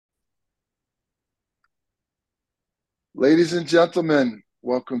Ladies and gentlemen,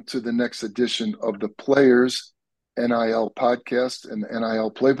 welcome to the next edition of the Players NIL podcast and the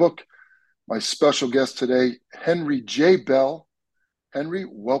NIL Playbook. My special guest today, Henry J. Bell. Henry,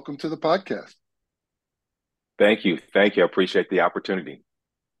 welcome to the podcast. Thank you. Thank you. I appreciate the opportunity.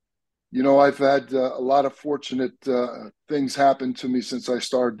 You know, I've had a lot of fortunate things happen to me since I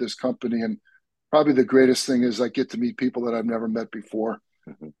started this company. And probably the greatest thing is I get to meet people that I've never met before.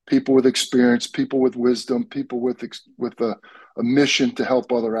 Mhm. People with experience, people with wisdom, people with a mission to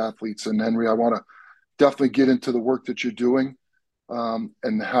help other athletes. And Henry, I want to definitely get into the work that you're doing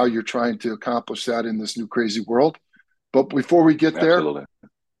and how you're trying to accomplish that in this new crazy world. But before we get there, Absolutely.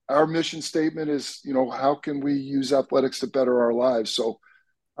 our mission statement is, how can we use athletics to better our lives? So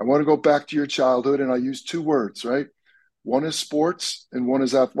I want to go back to your childhood, and I use two words, right? One is sports and one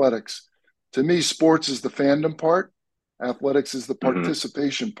is athletics. To me, sports is the fandom part, athletics is the Hmm.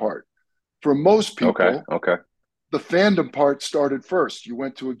 participation part. For most Okay. people, Okay. the fandom part started first. You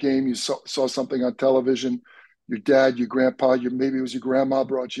went to a game, you saw something on television, your dad, your grandpa, maybe it was your grandma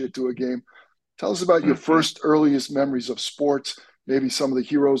brought you to a game. Tell us about your Hmm. first earliest memories of sports, maybe some of the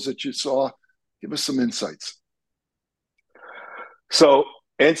heroes that you saw. Give us some insights. So,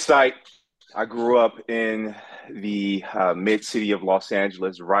 insight. I grew up in the mid city of Los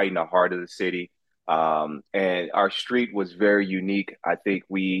Angeles, right in the heart of the city. And our street was very unique.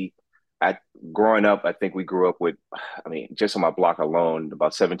 At growing up, I think we grew up with, I mean, just on my block alone,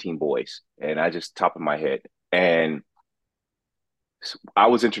 about 17 boys. And I just top of my head. And I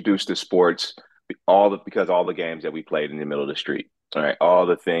was introduced to sports because all the games that we played in the middle of the street. All right, all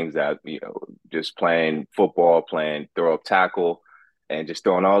the things that just playing football, playing throw up tackle, and just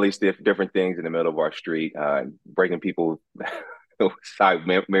throwing all these different things in the middle of our street, breaking people side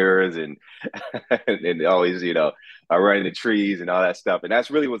mirrors and and always running the trees and all that stuff. And that's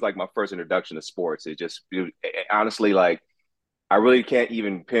really was like my first introduction to sports. Honestly, like I really can't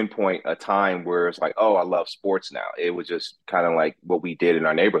even pinpoint a time where it's like, oh, I love sports now. It was just kind of like what we did in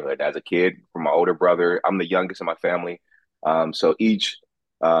our neighborhood as a kid. From my older brother, I'm the youngest in my family, so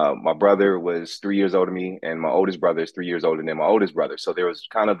my brother was 3 years older than me, and my oldest brother is 3 years older than my oldest brother. So there was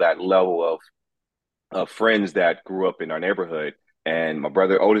kind of that level of friends that grew up in our neighborhood. And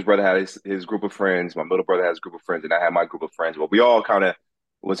oldest brother had his group of friends. My middle brother has a group of friends, and I had my group of friends. But we all kind of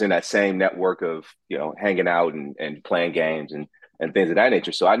was in that same network of hanging out and playing games and things of that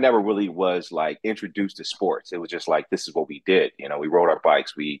nature. So I never really was like introduced to sports. It was just like this is what we did. We rode our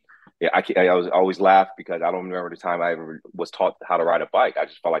bikes. I was always laughed because I don't remember the time I ever was taught how to ride a bike. I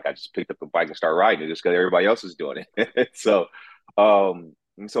just felt like I just picked up the bike and started riding it just because everybody else was doing it. So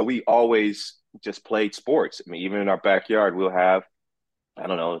we always just played sports. I mean, even in our backyard, we'll have, I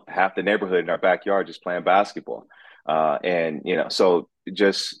don't know, half the neighborhood in our backyard just playing basketball. I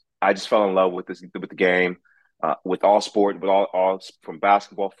just fell in love with with the game, with all sport, with all from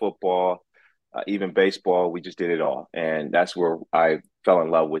basketball, football, even baseball. We just did it all. And that's where I fell in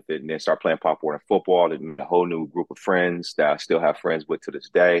love with it and then started playing pop warner football and a whole new group of friends that I still have friends with to this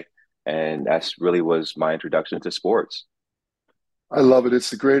day. And that's really was my introduction to sports. I love it.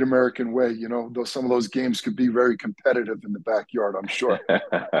 It's the great American way. Though some of those games could be very competitive in the backyard, I'm sure.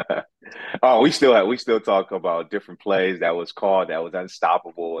 Oh, we still talk about different plays that was called that was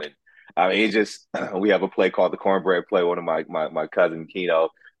unstoppable, and I mean it just we have a play called the cornbread play. One of my cousin Keno,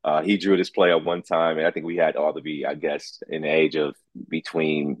 he drew this play up one time, and I think we had all to be, I guess, in the age of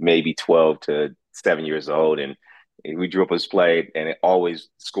between maybe 12 to 7 years old, and we drew up this play, and it always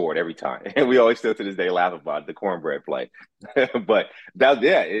scored every time, and we always still to this day laugh about the cornbread play. But that's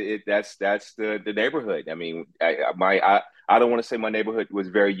the neighborhood. I mean, I don't want to say my neighborhood was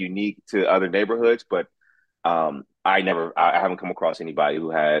very unique to other neighborhoods, but I haven't come across anybody who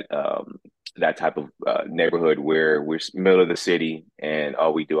had that type of neighborhood where we're middle of the city and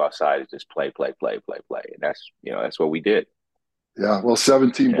all we do outside is just play, play, play, play, play, and that's what we did. Yeah, well,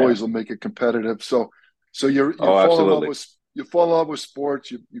 17 Yeah. boys will make it competitive. So you Oh, fall in love absolutely. with you fall in love with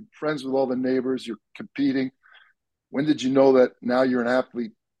sports. You're friends with all the neighbors. You're competing. When did you know that now you're an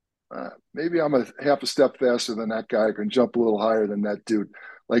athlete? Maybe I'm a half a step faster than that guy. I can jump a little higher than that dude.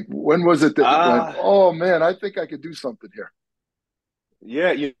 Like, when was it that it went, Ah, oh man, I think I could do something here?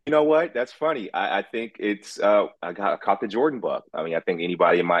 yeah, you know what? That's funny. I think I caught the Jordan bug. I mean, I think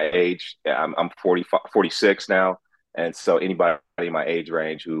anybody in my age, I'm 45, 46 now, and so anybody in my age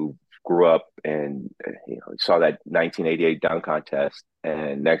range who grew up and saw that 1988 dunk contest,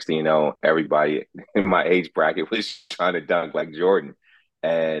 and next thing you know, everybody in my age bracket was trying to dunk like Jordan,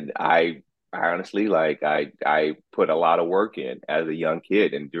 and I honestly I put a lot of work in as a young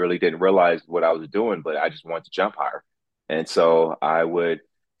kid and really didn't realize what I was doing, but I just wanted to jump higher. And so I would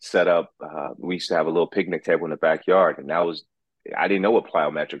set up. We used to have a little picnic table in the backyard, and I didn't know what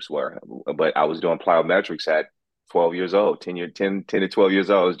plyometrics were, but I was doing plyometrics at 12 years old, 10 to 12 years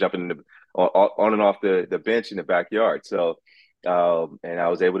old. I was jumping on and off the bench in the backyard. So, and I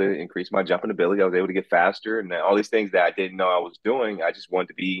was able to increase my jumping ability. I was able to get faster, and all these things that I didn't know I was doing. I just wanted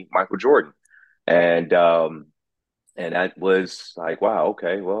to be Michael Jordan, and that was like, wow,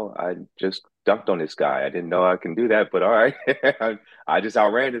 okay, well, I just dunked on this guy. I didn't know I can do that, but all right. I just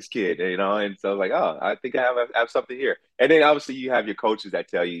outran this kid, and so I was like, oh, I think I have something here. And then obviously you have your coaches that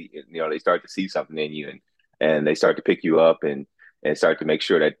tell you, they start to see something in you, and they start to pick you up and start to make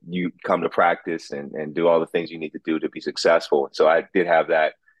sure that you come to practice and do all the things you need to do to be successful. So I did have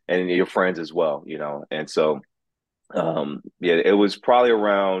that, and your friends as well, and so yeah, it was probably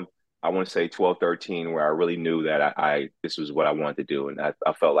around, I want to say 12, 13, where I really knew that I this was what I wanted to do. And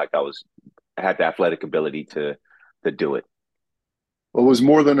I felt like I had the athletic ability to do it. Well, it was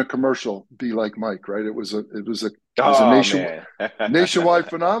more than a commercial. Be like Mike, right? It was a Oh man. nationwide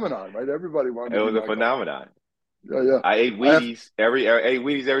phenomenon, right? Everybody wanted It to be was a Michael. phenomenon. Yeah, yeah. I ate Wheaties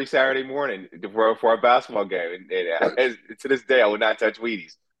every Saturday morning for a basketball game. And to this day, I would not touch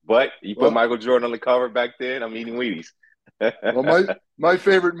Wheaties. But you put Well, Michael Jordan on the cover back then, I'm eating Wheaties. well, my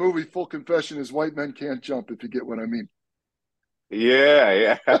favorite movie, full confession, is White Men Can't Jump. If you get what I mean.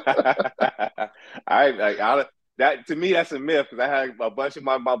 Yeah, yeah. That to me that's a myth because I had a bunch of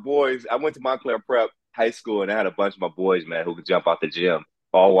my boys. I went to Montclair Prep High School and I had a bunch of my boys, man, who could jump out the gym,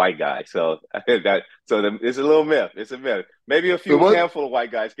 all white guys. So it's a little myth. It's a myth. Maybe It was handful of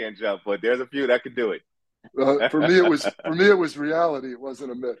white guys can't jump, but there's a few that can do it. for me. It was reality. It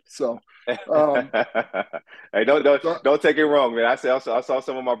wasn't a myth. So, um, Hey, don't so don't take it wrong, man. I saw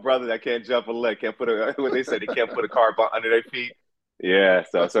some of my brothers that can't jump a lick, can't put a what they said they can't put a car under their feet. Yeah,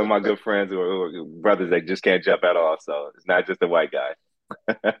 so some of my good friends who are brothers they just can't jump at all. So it's not just the white guy.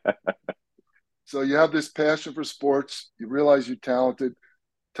 so you have this passion for sports. You realize you're talented.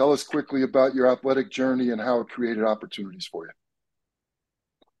 Tell us quickly about your athletic journey and how it created opportunities for you.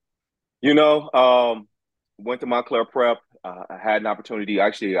 You know, went to Montclair Prep. I had an opportunity.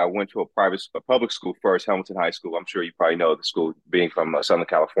 Actually, I went to a public school first, Hamilton High School. I'm sure you probably know the school, being from Southern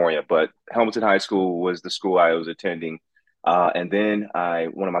California. But Hamilton High School was the school I was attending. And then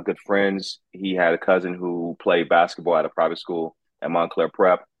one of my good friends, he had a cousin who played basketball at a private school at Montclair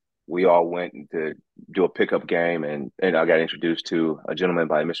Prep. We all went to do a pickup game, and I got introduced to a gentleman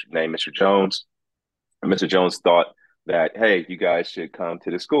named Mr. Jones. And Mr. Jones thought that, hey, you guys should come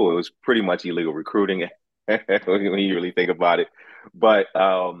to the school. It was pretty much illegal recruiting when you really think about it. But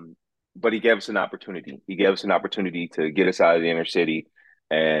he gave us an opportunity. He gave us an opportunity to get us out of the inner city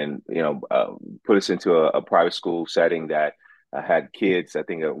and put us into a private school setting that had kids. I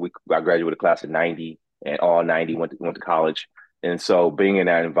think I graduated a class of 90, and all 90 went to college. And so being in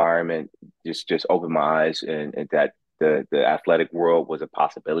that environment just opened my eyes, and that the athletic world was a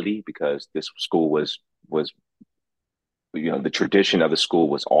possibility because this school was the tradition of the school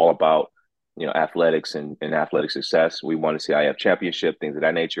was all about athletics and athletic success. We won the CIF championship, things of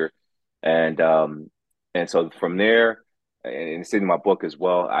that nature, and so from there, and it's in my book as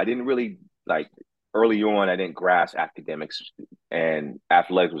well. I didn't really like early on. I didn't grasp academics, and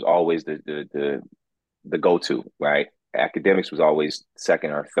athletics was always the go to, right? Academics was always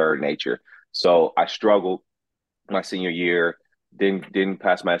second or third nature. So I struggled my senior year. Didn't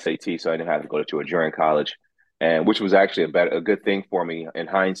pass my SAT, so I didn't have to go to a junior college, and which was actually a good thing for me in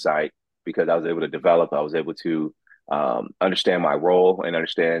hindsight because I was able to develop. I was able to understand my role and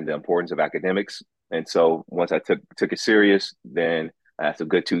understand the importance of academics. And so once I took it serious, then I had a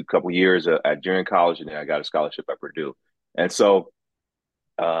good couple years at junior college, and then I got a scholarship at Purdue. And so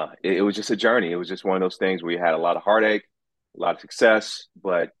it was just a journey. It was just one of those things where you had a lot of heartache, a lot of success,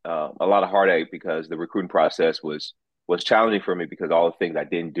 but a lot of heartache because the recruiting process was challenging for me because all the things I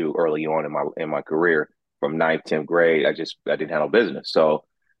didn't do early on in my career from ninth, 10th grade, I didn't handle business. So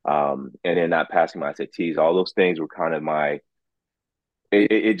and then not passing my SATs, all those things were kind of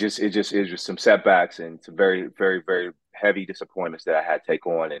it just some setbacks and some very, very, very heavy disappointments that I had to take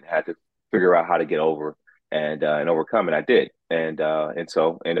on and had to figure out how to get over and overcome. And I did. And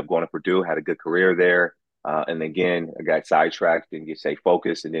so ended up going to Purdue, had a good career there. And again, I got sidetracked and get stay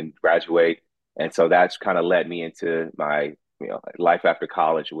focused and then graduate. And so that's kind of led me into my, life after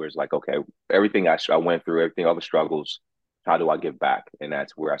college, where it's like, okay, everything I went through, everything, all the struggles, how do I give back? And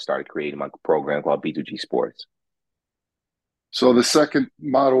that's where I started creating my program called B2G Sports. So the second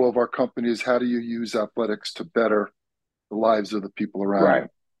motto of our company is how do you use athletics to better the lives of the people around you? Right.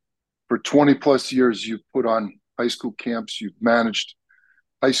 For 20 plus years, you've put on high school camps, you've managed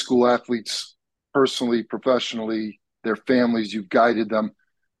high school athletes personally, professionally, their families, you've guided them.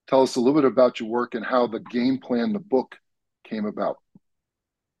 tell us a little bit about your work and how the game plan, the book, came about.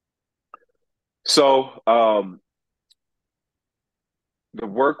 So the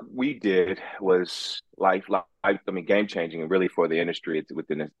work we did was I mean, game changing, and really for the industry it's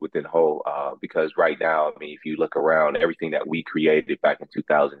within the whole. Because right now, I mean, if you look around, everything that we created back in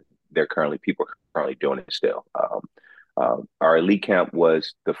 2000, people are currently doing it still. Our elite camp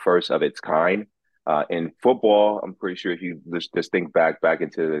was the first of its kind. In football, I'm pretty sure if you just think back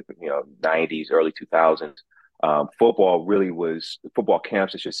into the 90s, early 2000s, football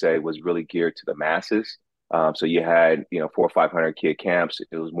camps, I should say, was really geared to the masses. So you had, 400 or 500 kid camps.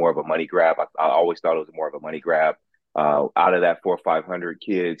 It was more of a money grab. I always thought it was more of a money grab. Out of that 400 or 500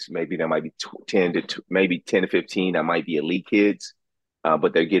 kids, maybe there might be 10 to 15 that might be elite kids,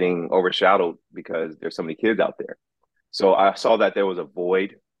 but they're getting overshadowed because there's so many kids out there. So I saw that there was a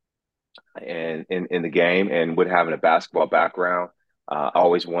void in the game, and with having a basketball background, I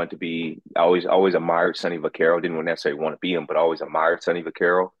always admired Sonny Vaccaro. Didn't necessarily want to be him, but I always admired Sonny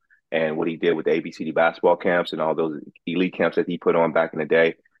Vaccaro and what he did with the ABCD basketball camps and all those elite camps that he put on back in the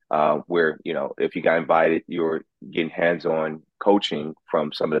day, where if you got invited, you were getting hands-on coaching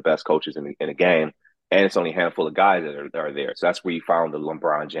from some of the best coaches in the game, and it's only a handful of guys that are there. So that's where you found the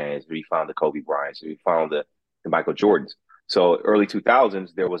LeBron James, where you found the Kobe Bryants, where you found the Michael Jordans. So early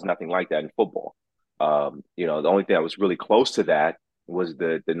 2000s, there was nothing like that in football. The only thing that was really close to that was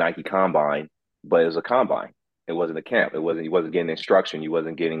the Nike Combine, but it was a combine. It wasn't a camp. You wasn't getting instruction. You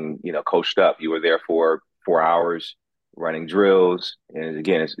wasn't getting, coached up. You were there for 4 hours running drills. And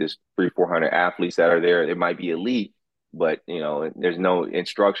again, it's 300-400 athletes that are there. It might be elite, but there's no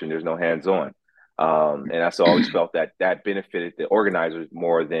instruction. There's no hands-on. And I always felt that benefited the organizers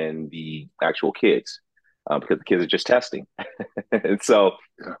more than the actual kids, because the kids are just testing. And so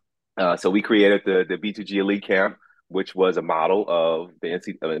we created the B2G Elite Camp, which was a model of the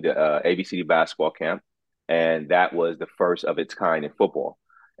ABCD basketball camp. And that was the first of its kind in football.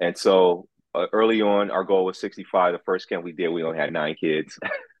 And so early on, our goal was 65. The first camp we did, we only had 9 kids.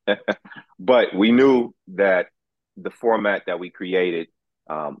 But we knew that the format that we created,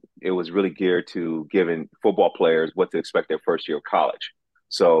 it was really geared to giving football players what to expect their first year of college.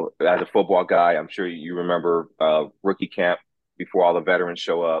 So as a football guy, I'm sure you remember rookie camp before all the veterans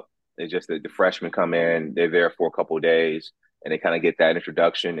show up. It's just that the freshmen come in, they're there for a couple of days, and they kind of get that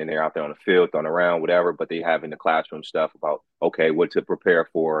introduction, and they're out there on the field, throwing around, whatever, but they have in the classroom stuff about, okay, what to prepare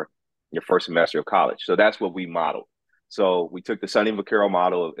for your first semester of college. So that's what we modeled. So we took the Sonny Vaccaro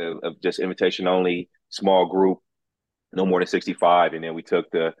model of just invitation only, small group, no more than 65, and then we took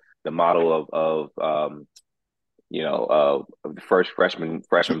the model of the first freshman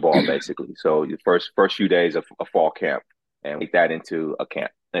ball, basically. So the first few days of a fall camp, and make that into a camp.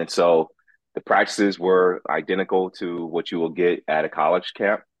 And so the practices were identical to what you will get at a college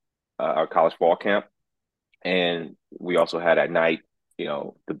camp, or college fall camp. And we also had at night,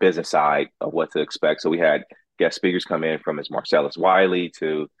 the business side of what to expect. So we had guest speakers come in from Marcellus Wiley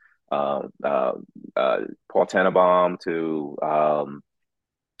to Paul Tannenbaum to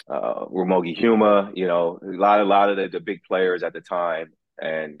Ramogi Huma, a lot of the big players at the time,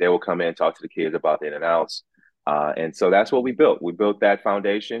 and they will come in and talk to the kids about the in and outs. And so that's what we built. We built that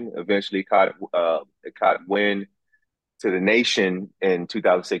foundation. Eventually, it caught wind to the nation in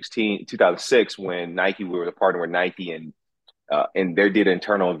 2006, when we were the partner with Nike, and they did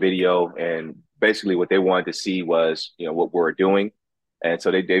internal video, and basically what they wanted to see was what we're doing, and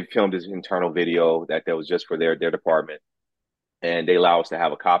so they filmed this internal video that was just for their department, and they allow us to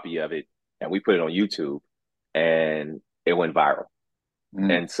have a copy of it, and we put it on YouTube, and it went viral.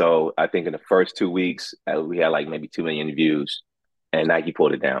 And so I think in the first 2 weeks, we had like maybe 2 million views, and Nike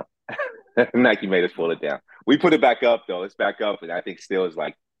pulled it down. Nike made us pull it down. We put it back up, though. It's back up, and I think still is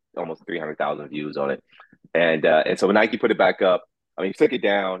like almost 300,000 views on it. And so when Nike put it back up, I mean, he took it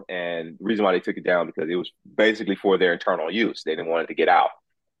down, and the reason why they took it down, because it was basically for their internal use. They didn't want it to get out.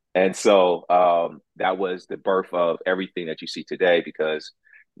 And so that was the birth of everything that you see today, because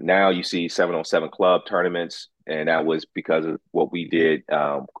now you see 7-on-7 club tournaments, and that was because of what we did.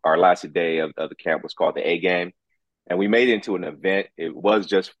 Our last day of the camp was called the A Game, and we made it into an event. It was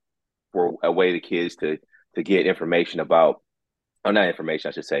just for a way the kids to get information about, or not information,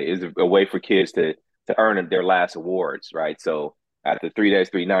 I should say, is a way for kids to earn their last awards, right? So after 3 days,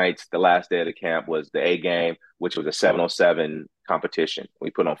 3 nights, the last day of the camp was the A Game, which was a 7-on-7 competition.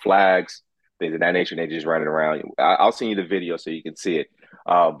 We put on flags, things of that nature, and they just running around. I'll send you the video so you can see it.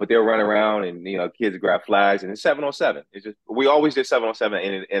 But they'll run around, and kids grab flags, and it's 7-on-7. It's just, we always did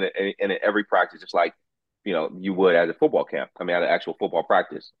 7-on-7 in every practice, just like you would at a football camp. I mean, at an actual football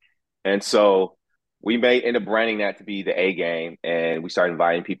practice. And so we made ended up branding that to be the A game, and we started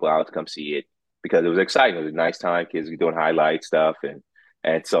inviting people out to come see it because it was exciting. It was a nice time. Kids were doing highlight stuff,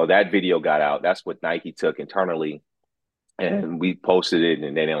 and so that video got out. That's what Nike took internally, and we posted it,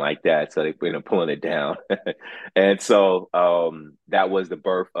 and they didn't like that, so they ended up pulling it down. And so that was the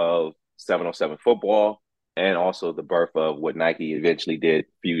birth of 707 football, and also the birth of what Nike eventually did a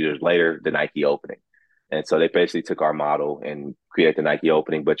few years later, the Nike Opening. And so they basically took our model and created the Nike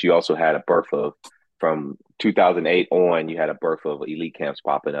Opening. But you also had a birth of from 2008 on, you had a birth of elite camps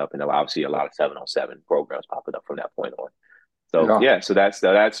popping up, and obviously a lot of 707 programs popping up from that point on. So Yeah. yeah, so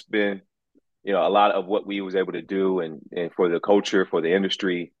that's been a lot of what we was able to do and for the culture, for the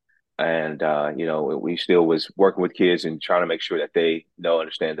industry. And we still was working with kids and trying to make sure that they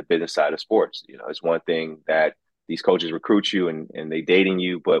understand the business side of sports. It's one thing that these coaches recruit you and they dating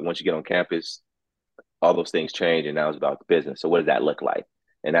you, but once you get on campus, all those things change, and now it's about the business. So what does that look like?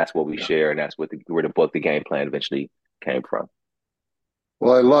 And that's what we Yeah. share, and that's where the book, the game plan, eventually came from.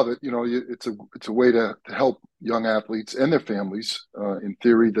 Well, I love it. It's a way to help young athletes and their families. In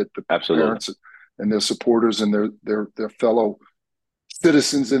theory, that the Absolutely. parents and their supporters and their fellow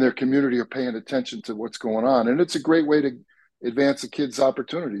citizens in their community are paying attention to what's going on, and it's a great way to advance the kids'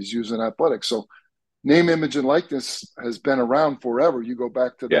 opportunities using athletics. So, name, image, and likeness has been around forever. You go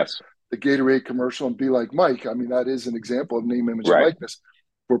back to the Yes. the Gatorade commercial and Be Like Mike. I mean, that is an example of name, image, and Right. likeness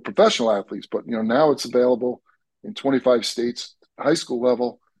for professional athletes. But now it's available in 25 states, high school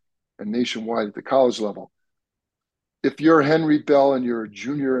level, and nationwide at the college level. If you're Henry Bell and you're a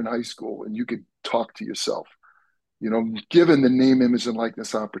junior in high school and you could talk to yourself, given the name, image, and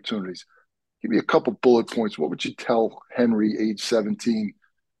likeness opportunities, give me a couple bullet points. What would you tell Henry, age 17,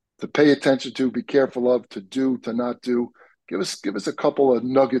 to pay attention to, be careful of, to do, to not do? Give us a couple of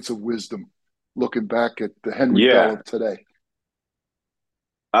nuggets of wisdom looking back at the Henry Bell Yeah. of today.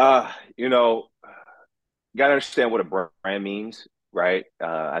 Uh, you know, got to understand what a brand means, right?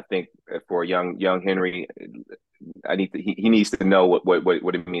 I think for young Henry, he needs to know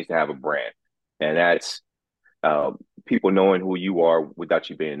what it means to have a brand, and that's uh, people knowing who you are without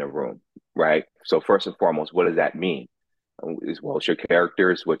you being in the room, right? So first and foremost, what does that mean? It's your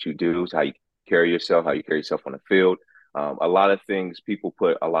character, it's what you do, it's how you carry yourself, how you carry yourself on the field. A lot of things people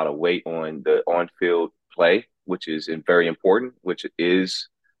put a lot of weight on the on-field play, which is very important, which is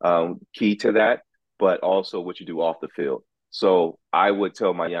key to that, but also what you do off the field. So I would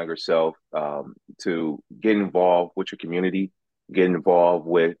tell my younger self to get involved with your community, get involved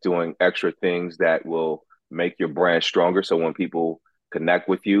with doing extra things that will make your brand stronger. So when people connect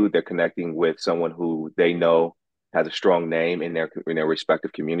with you, they're connecting with someone who they know has a strong name in their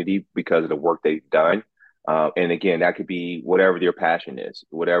respective community because of the work they've done. And again, that could be whatever your passion is,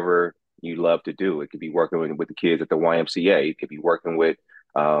 whatever you love to do. It could be working with the kids at the YMCA. It could be working with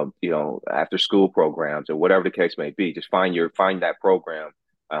after school programs or whatever the case may be. Just find that program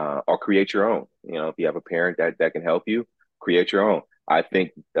or create your own. If you have a parent that can help you, create your own. I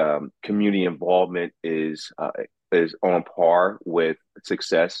think community involvement is on par with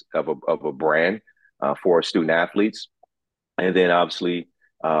success of a brand for student athletes, and then obviously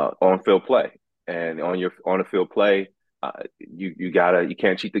on field play and on the field play, you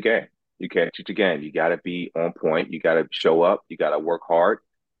can't cheat the game. You can't cheat the game. You got to be on point. You got to show up. You got to work hard.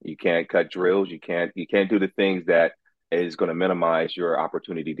 You can't cut drills. You can't do the things that is going to minimize your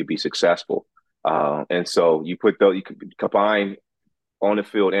opportunity to be successful. And so you could combine on the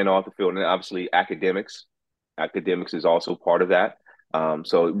field and off the field, and obviously academics. Academics is also part of that.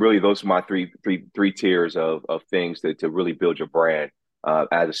 So really, those are my three tiers of things to really build your brand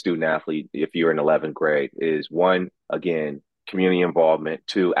as a student athlete. If you're in 11th grade, is one, again, community involvement.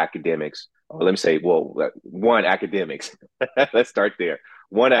 Two, academics. Or let me say, well, one, academics. Let's start there.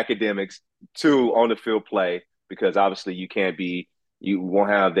 One, academics. Two, on the field play, because obviously you won't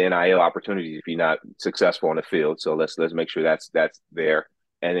have the NIL opportunities if you're not successful on the field. So let's make sure that's there.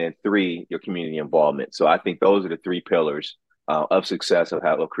 And then three, your community involvement. So I think those are the three pillars of success of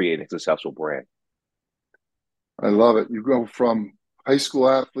creating a successful brand. I love it. You go from high school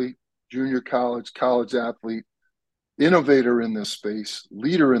athlete, junior college athlete, innovator in this space,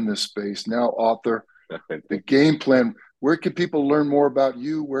 leader in this space, now author, the game plan. Where can people learn more about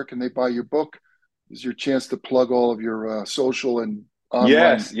you? Where can they buy your book? This is your chance to plug all of your social and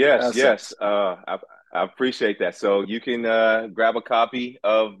online Yes. assets. I appreciate that. So you can grab a copy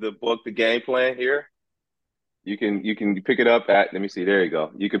of the book, The Game Plan here. You can pick it up at, let me see, there you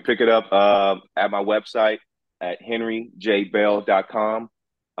go. You can pick it up at my website at henryjbell.com.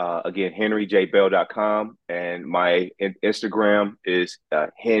 Again, henryjbell.com. And my Instagram is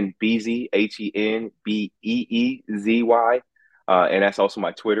henbeezy, HenBeezy. And that's also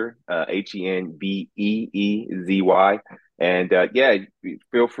my Twitter, HenBeezy. And yeah,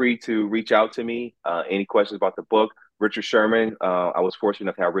 feel free to reach out to me. Any questions about the book? Richard Sherman, I was fortunate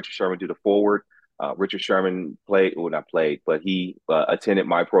enough to have Richard Sherman do the foreword. Richard Sherman played, well, not played, but he attended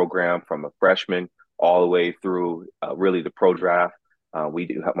my program from a freshman all the way through really the pro draft. We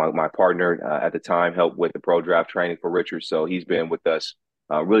do have my partner at the time helped with the pro draft training for Richard. So he's been with us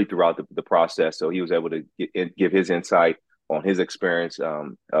really throughout the process. So he was able to give his insight on his experience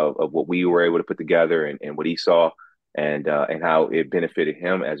of what we were able to put together and what he saw and how it benefited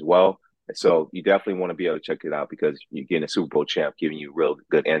him as well. So you definitely want to be able to check it out because you're getting a Super Bowl champ giving you real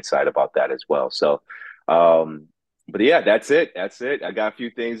good insight about that as well. So, but yeah, that's it. That's it. I got a few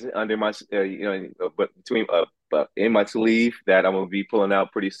things under my, but between, but in my sleeve that I'm gonna be pulling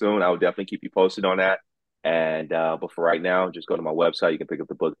out pretty soon. I will definitely keep you posted on that. And but for right now, just go to my website. You can pick up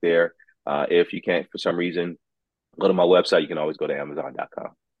the book there. If you can't for some reason go to my website, you can always go to Amazon.com.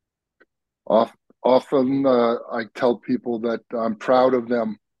 Often, I tell people that I'm proud of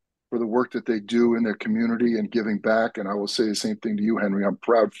them for the work that they do in their community and giving back. And I will say the same thing to you, Henry. I'm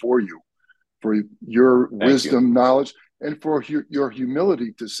proud for you, for your Thank you. wisdom, knowledge, and for your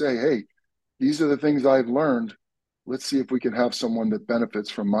humility to say, hey, these are the things I've learned. Let's see if we can have someone that benefits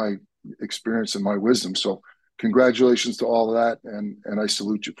from my experience and my wisdom. So congratulations to all of that. And I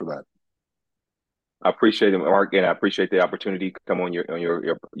salute you for that. I appreciate it, Mark, and I appreciate the opportunity to come on your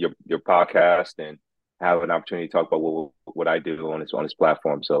podcast and have an opportunity to talk about what I do on this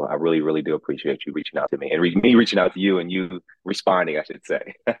platform. So I really, really do appreciate you reaching out to me and me reaching out to you and you responding, I should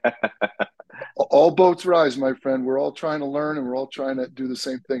say. All boats rise, my friend. We're all trying to learn and we're all trying to do the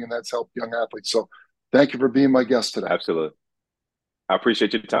same thing, and that's help young athletes. So thank you for being my guest today. Absolutely. I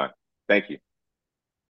appreciate your time. Thank you.